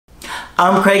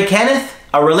I'm Craig Kenneth,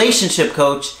 a relationship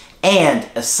coach and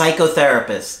a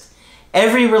psychotherapist.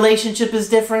 Every relationship is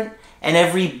different and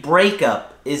every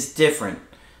breakup is different.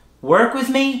 Work with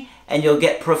me and you'll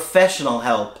get professional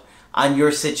help on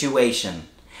your situation.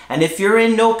 And if you're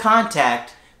in no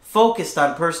contact, focused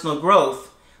on personal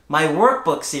growth, my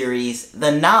workbook series,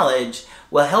 The Knowledge,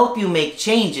 will help you make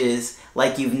changes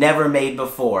like you've never made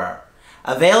before.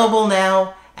 Available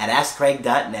now at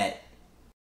AskCraig.net.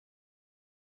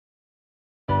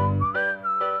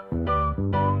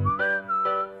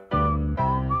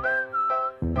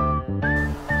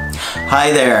 Hi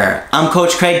there, I'm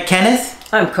Coach Craig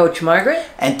Kenneth. I'm Coach Margaret.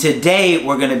 And today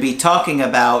we're going to be talking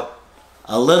about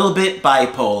a little bit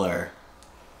bipolar.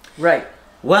 Right.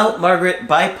 Well, Margaret,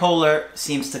 bipolar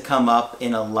seems to come up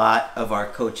in a lot of our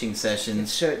coaching sessions.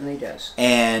 It certainly does.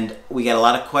 And we get a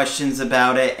lot of questions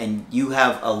about it, and you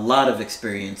have a lot of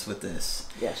experience with this.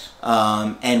 Yes.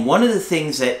 And one of the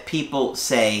things that people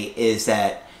say is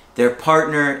that their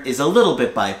partner is a little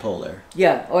bit bipolar.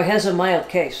 Yeah, or has a mild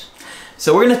case.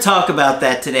 So we're going to talk about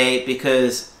that today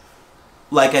because,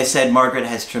 like I said, Margaret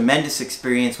has tremendous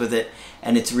experience with it,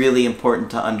 and it's really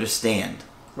important to understand.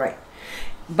 Right.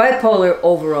 Bipolar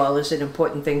overall is an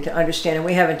important thing to understand, and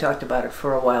we haven't talked about it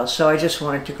for a while, so I just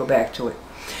wanted to go back to it.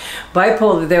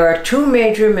 Bipolar, there are two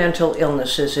major mental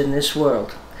illnesses in this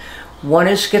world. One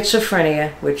is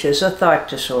schizophrenia, which is a thought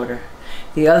disorder.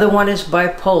 The other one is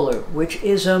bipolar, which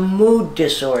is a mood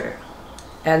disorder.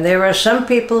 And there are some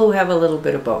people who have a little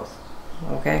bit of both.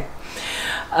 Okay?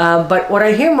 But what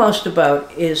I hear most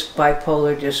about is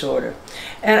bipolar disorder.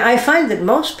 And I find that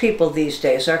most people these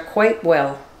days are quite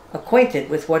well acquainted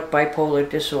with what bipolar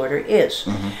disorder is.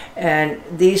 Mm-hmm. And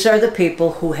these are the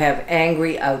people who have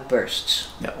angry outbursts,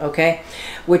 yep. Okay?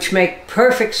 Which make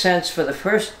perfect sense for the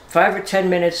first 5 or 10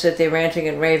 minutes that they're ranting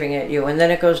and raving at you, and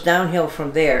then it goes downhill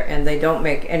from there, and they don't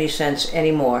make any sense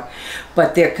anymore.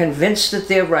 But they're convinced that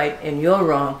they're right and you're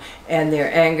wrong, and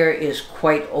their anger is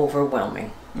quite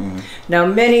overwhelming. Mm-hmm. Now,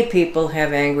 many people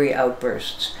have angry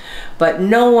outbursts, but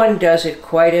no one does it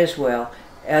quite as well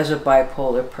as a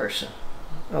bipolar person.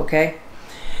 Okay?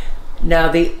 Now,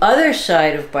 the other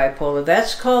side of bipolar,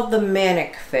 that's called the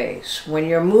manic phase, when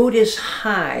your mood is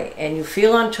high and you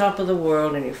feel on top of the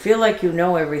world and you feel like you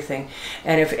know everything,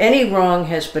 and if any wrong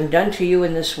has been done to you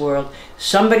in this world,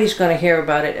 somebody's going to hear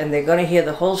about it, and they're going to hear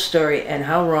the whole story and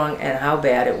how wrong and how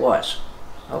bad it was.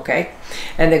 Okay?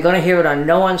 And they're going to hear it on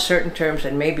no uncertain terms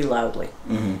and maybe loudly.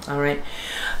 Mm-hmm. All right?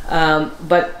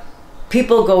 But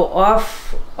people go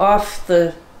off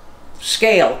the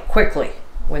scale quickly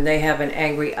when they have an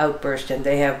angry outburst and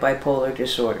they have bipolar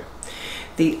disorder.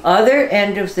 The other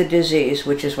end of the disease,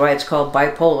 which is why it's called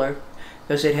bipolar,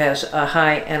 because it has a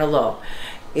high and a low,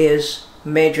 is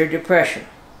major depression.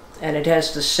 And it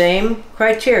has the same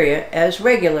criteria as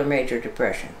regular major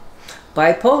depression.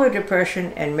 Bipolar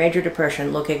depression and major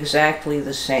depression look exactly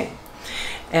the same.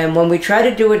 And when we try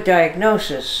to do a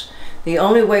diagnosis, the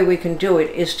only way we can do it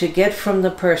is to get from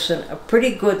the person a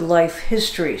pretty good life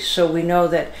history, so we know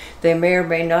that they may or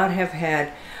may not have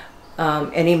had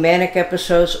any manic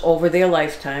episodes over their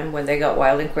lifetime when they got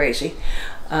wild and crazy,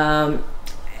 and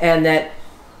that,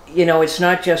 you know, it's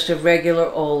not just a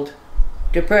regular old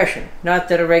depression. Not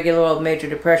that a regular old major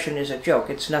depression is a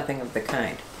joke, it's nothing of the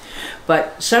kind.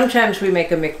 But sometimes we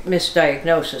make a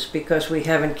misdiagnosis because we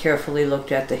haven't carefully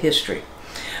looked at the history.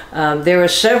 There are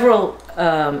several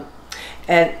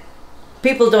and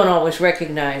people don't always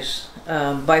recognize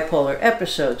bipolar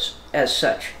episodes as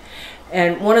such.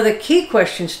 And one of the key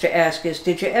questions to ask is,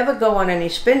 did you ever go on any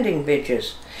spending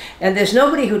binges? And there's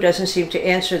nobody who doesn't seem to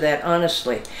answer that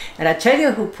honestly. And I tell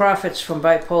you who profits from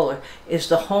bipolar is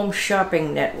the Home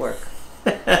Shopping Network.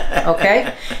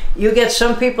 Okay? You get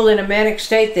some people in a manic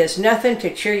state, there's nothing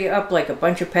to cheer you up like a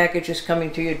bunch of packages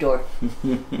coming to your door.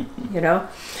 You know?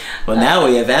 Well, now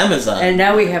we have Amazon. And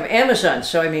now we have Amazon,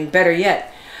 so I mean, better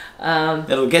yet.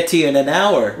 It'll get to you in an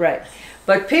hour. Right.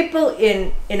 But people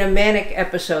in a manic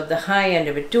episode, the high end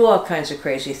of it, do all kinds of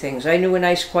crazy things. I knew a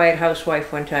nice, quiet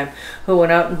housewife one time who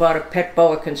went out and bought a pet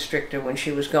boa constrictor when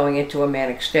she was going into a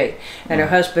manic state. And her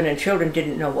husband and children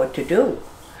didn't know what to do.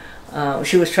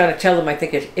 She was trying to tell them, I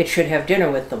think it should have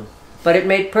dinner with them. But it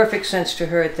made perfect sense to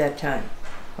her at that time.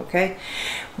 Okay?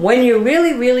 When you're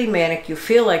really, really manic, you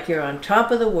feel like you're on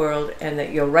top of the world and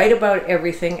that you're right about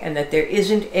everything and that there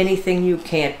isn't anything you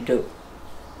can't do.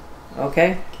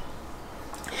 Okay?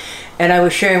 And I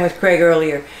was sharing with Craig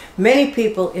earlier, many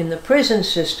people in the prison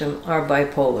system are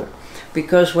bipolar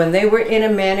because when they were in a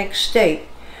manic state,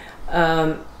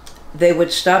 they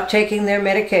would stop taking their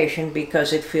medication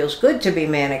because it feels good to be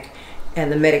manic,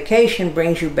 and the medication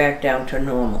brings you back down to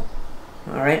normal.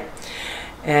 All right?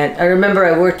 And I remember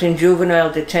I worked in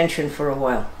juvenile detention for a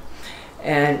while.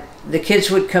 And the kids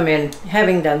would come in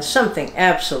having done something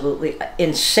absolutely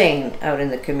insane out in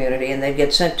the community, and they'd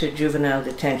get sent to juvenile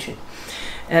detention.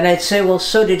 And I'd say, well,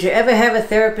 so did you ever have a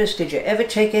therapist? Did you ever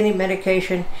take any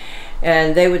medication?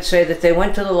 And they would say that they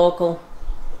went to the local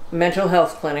mental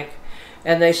health clinic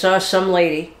and they saw some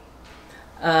lady,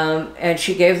 and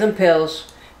she gave them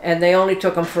pills, and they only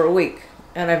took them for a week.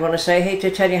 And I'd want to say, I hate to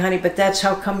tell you, honey, but that's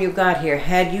how come you got here.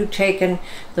 Had you taken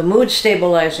the mood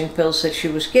stabilizing pills that she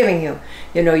was giving you,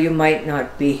 you know, you might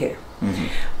not be here. Mm-hmm.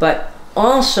 But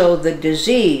also the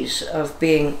disease of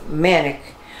being manic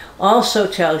also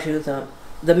tells you the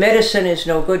medicine is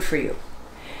no good for you.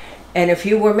 And if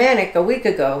you were manic a week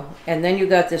ago and then you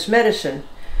got this medicine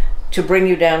to bring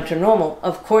you down to normal,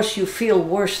 of course you feel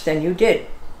worse than you did.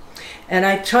 And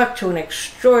I talked to an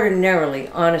extraordinarily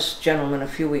honest gentleman a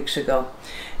few weeks ago,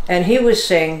 and he was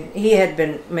saying he had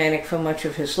been manic for much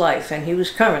of his life, and he was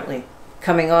currently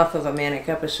coming off of a manic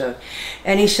episode.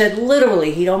 And he said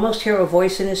literally he'd almost hear a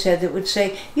voice in his head that would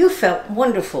say, you felt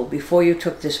wonderful before you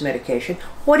took this medication.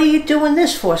 What are you doing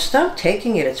this for? Stop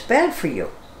taking it. It's bad for you.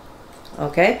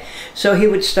 Okay? So he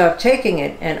would stop taking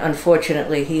it, and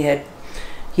unfortunately he had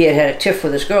a tiff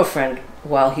with his girlfriend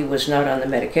while he was not on the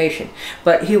medication.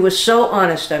 But he was so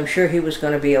honest, I'm sure he was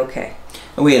going to be okay.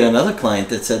 And we had another client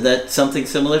that said that something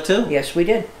similar too. Yes, we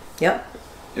did. Yep.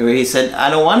 Where he said, I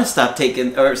don't want to stop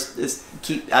taking, I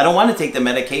don't want to take the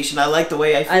medication. I like the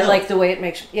way I feel. I like the way it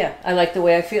makes, yeah, I like the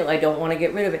way I feel. I don't want to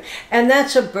get rid of it. And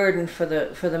that's a burden for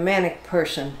the manic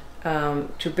person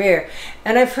to bear.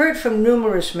 And I've heard from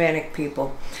numerous manic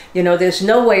people, you know, there's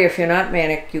no way if you're not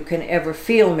manic you can ever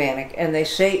feel manic. And they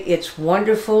say it's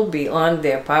wonderful beyond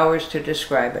their powers to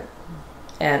describe it.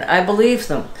 And I believe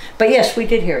them. But yes, we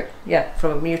did hear it. Yeah,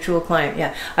 from a mutual client.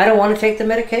 Yeah, I don't want to take the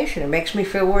medication. It makes me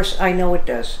feel worse. I know it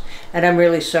does. And I'm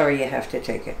really sorry you have to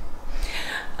take it.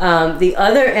 The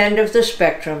other end of the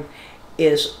spectrum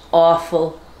is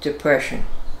awful depression.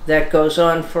 That goes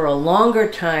on for a longer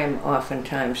time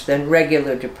oftentimes than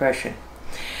regular depression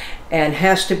and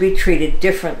has to be treated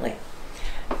differently.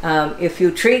 If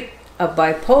you treat a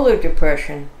bipolar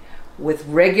depression with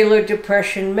regular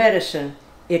depression medicine,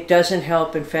 it doesn't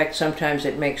help. In fact, sometimes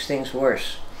it makes things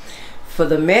worse. For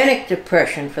the manic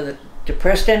depression, for the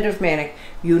depressed end of manic,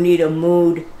 you need a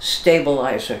mood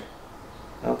stabilizer,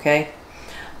 okay?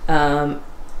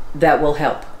 That will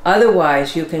help.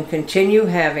 Otherwise, you can continue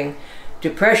having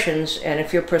depressions, and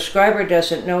if your prescriber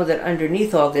doesn't know that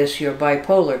underneath all this you're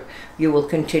bipolar, you will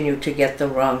continue to get the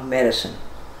wrong medicine,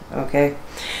 okay?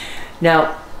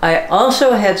 Now, I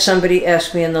also had somebody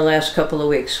ask me in the last couple of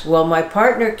weeks, well, my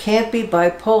partner can't be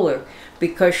bipolar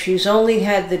because she's only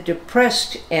had the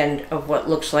depressed end of what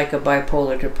looks like a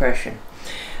bipolar depression.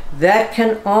 That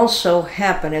can also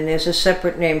happen, and there's a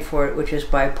separate name for it, which is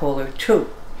bipolar 2.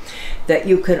 That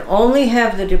you can only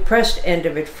have the depressed end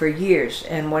of it for years,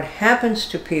 and what happens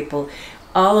to people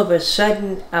all of a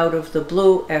sudden, out of the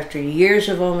blue, after years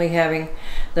of only having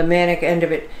the manic end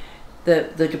of it,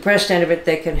 the depressed end of it,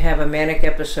 they can have a manic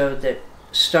episode that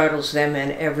startles them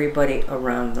and everybody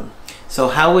around them. So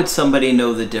how would somebody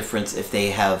know the difference if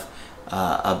they have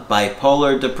a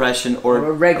bipolar depression or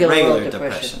a regular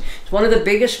depression? It's one of the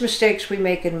biggest mistakes we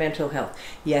make in mental health.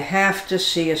 You have to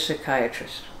see a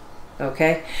psychiatrist,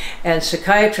 okay? And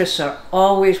psychiatrists are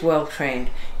always well trained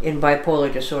in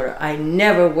bipolar disorder. I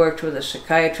never worked with a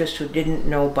psychiatrist who didn't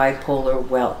know bipolar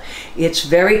well. It's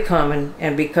very common,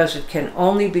 and because it can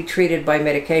only be treated by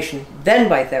medication than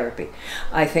by therapy,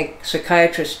 I think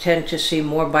psychiatrists tend to see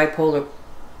more bipolar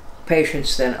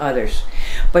patients than others.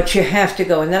 But you have to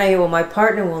go. And then I hear, well, my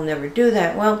partner will never do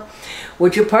that. Well,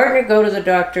 would your partner go to the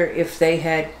doctor if they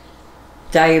had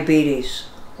diabetes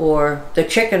or the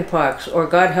chicken pox, or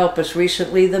God help us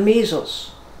recently, the measles?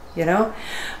 You know,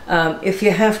 if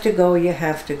you have to go, you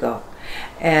have to go.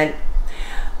 And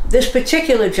this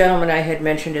particular gentleman I had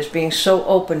mentioned as being so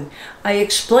open, I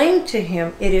explained to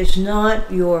him it is not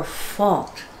your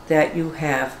fault that you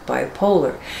have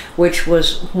bipolar, which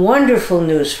was wonderful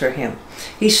news for him.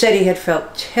 He said he had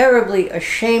felt terribly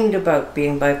ashamed about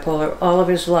being bipolar all of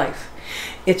his life.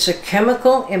 It's a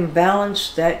chemical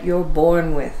imbalance that you're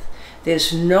born with.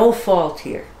 There's no fault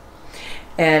here.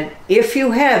 And if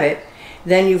you have it,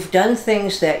 then you've done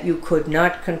things that you could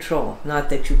not control.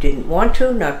 Not that you didn't want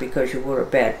to, not because you were a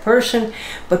bad person,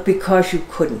 but because you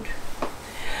couldn't.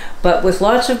 But with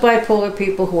lots of bipolar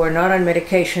people who are not on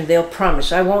medication, they'll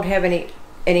promise, I won't have any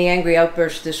angry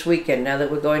outbursts this weekend now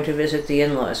that we're going to visit the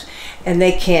in-laws. And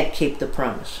they can't keep the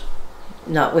promise.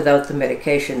 Not without the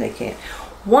medication, they can't.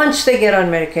 Once they get on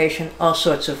medication, all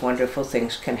sorts of wonderful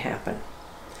things can happen.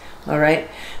 All right?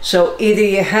 So either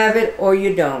you have it or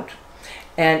you don't.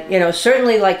 And, you know,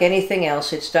 certainly like anything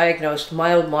else, it's diagnosed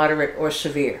mild, moderate, or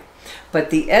severe. But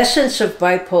the essence of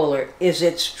bipolar is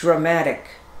it's dramatic.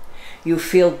 You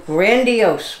feel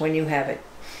grandiose when you have it.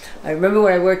 I remember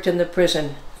when I worked in the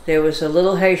prison, there was a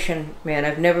little Haitian man,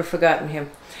 I've never forgotten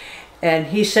him. And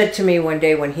he said to me one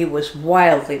day when he was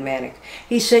wildly manic,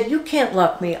 he said, "You can't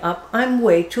lock me up, I'm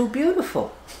way too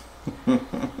beautiful."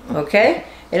 Okay?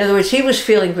 In other words, he was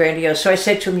feeling grandiose. So I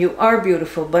said to him, "You are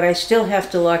beautiful, but I still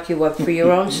have to lock you up for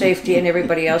your own safety and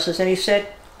everybody else's." And he said,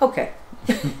 "Okay."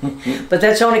 But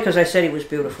that's only because I said he was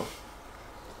beautiful.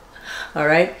 All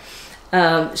right?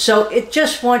 So it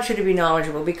just wants you to be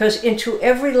knowledgeable, because into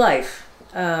every life,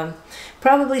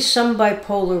 probably some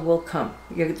bipolar will come.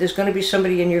 There's going to be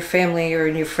somebody in your family or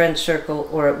in your friend circle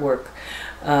or at work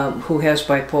who has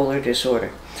bipolar disorder.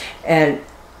 And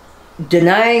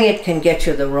denying it can get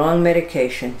you the wrong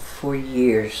medication for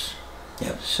years.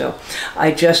 Yep. So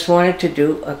I just wanted to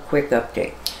do a quick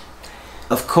update.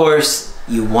 Of course,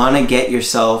 you want to get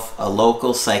yourself a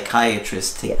local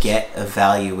psychiatrist to Yes. get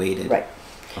evaluated. Right.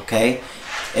 Okay?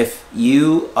 If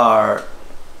you are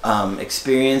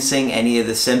experiencing any of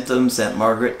the symptoms that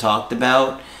Margaret talked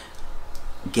about,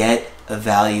 get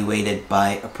evaluated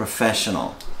by a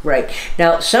professional. Right.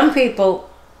 Now, some people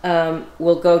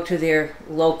will go to their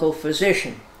local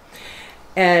physician,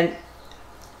 and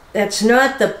that's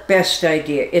not the best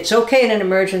idea. It's okay in an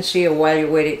emergency or while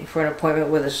you're waiting for an appointment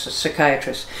with a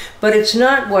psychiatrist, but it's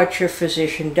not what your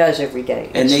physician does every day.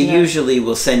 And It's they not- usually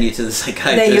will send you to the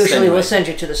psychiatrist. They usually anyway. will send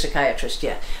you to the psychiatrist,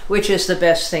 yeah, which is the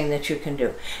best thing that you can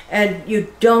do. And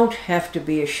you don't have to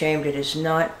be ashamed. It is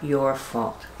not your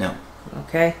fault. No.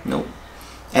 Okay? No.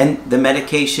 And the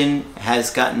medication has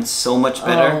gotten so much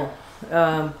better.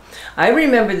 I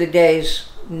remember the days,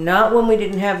 not when we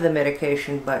didn't have the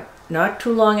medication, but not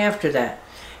too long after that.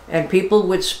 And people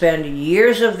would spend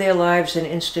years of their lives in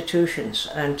institutions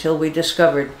until we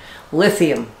discovered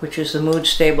lithium, which is the mood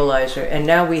stabilizer. And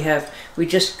now we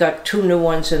just got 2 new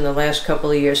ones in the last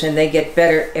couple of years, and they get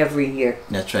better every year.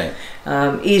 That's right.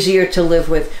 Easier to live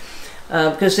with.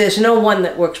 Because there's no one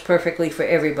that works perfectly for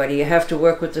everybody. You have to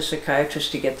work with the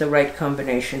psychiatrist to get the right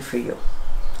combination for you.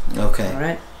 Okay. All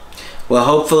right? Well,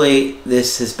 hopefully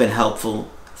this has been helpful.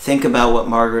 Think about what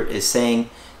Margaret is saying.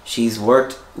 She's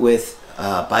worked with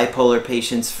bipolar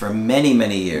patients for many,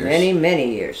 many years. Many,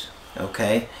 many years.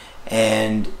 Okay?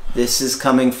 And this is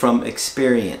coming from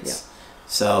experience. Yeah.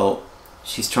 So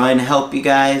she's trying to help you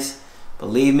guys.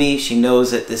 Believe me, she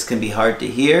knows that this can be hard to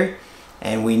hear.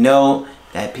 And we know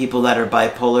that people that are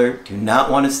bipolar do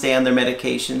not want to stay on their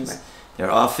medications. Right.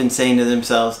 They're often saying to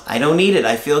themselves, "I don't need it,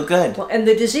 I feel good." Well, and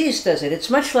the disease does it. It's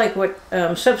much like what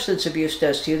substance abuse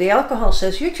does to you. The alcohol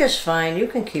says, "You're just fine, you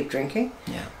can keep drinking."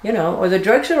 Yeah. You know, or the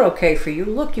drugs are okay for you.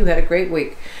 Look, you had a great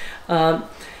week.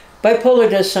 Bipolar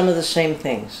does some of the same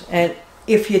things. And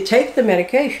if you take the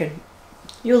medication,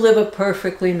 you live a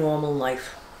perfectly normal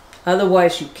life.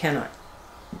 Otherwise, you cannot.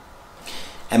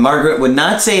 And Margaret would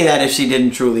not say that if she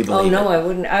didn't truly believe Oh, no, it. I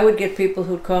wouldn't. I would get people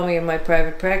who'd call me in my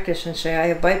private practice and say, "I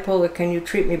have bipolar, can you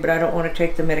treat me, but I don't want to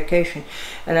take the medication."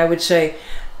 And I would say,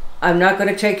 "I'm not going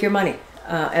to take your money.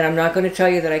 And I'm not going to tell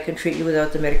you that I can treat you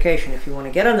without the medication. If you want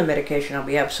to get on the medication, I'll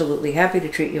be absolutely happy to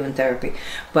treat you in therapy.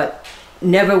 But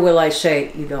never will I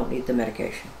say you don't need the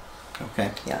medication."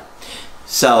 Okay. Yeah.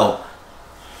 So,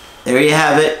 there you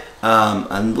have it.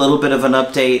 A little bit of an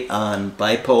update on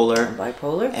bipolar.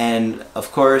 Bipolar. And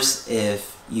of course,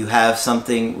 if you have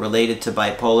something related to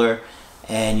bipolar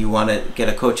and you want to get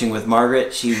a coaching with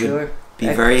Margaret, she Sure. would be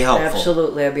very helpful.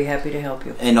 Absolutely. I'd be happy to help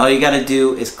you. And all you got to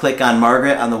do is click on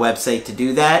Margaret on the website to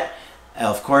do that.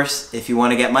 Of course, if you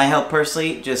want to get my help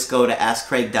personally, just go to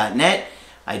askcraig.net.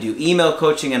 I do email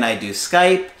coaching and I do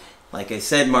Skype. Like I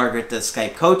said, Margaret does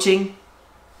Skype coaching.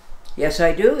 Yes,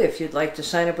 I do. If you'd like to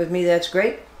sign up with me, that's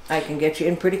great. I can get you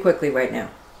in pretty quickly right now.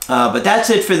 But that's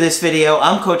it for this video.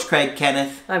 I'm Coach Craig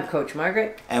Kenneth, I'm Coach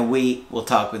Margaret. and we will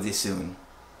talk with you soon.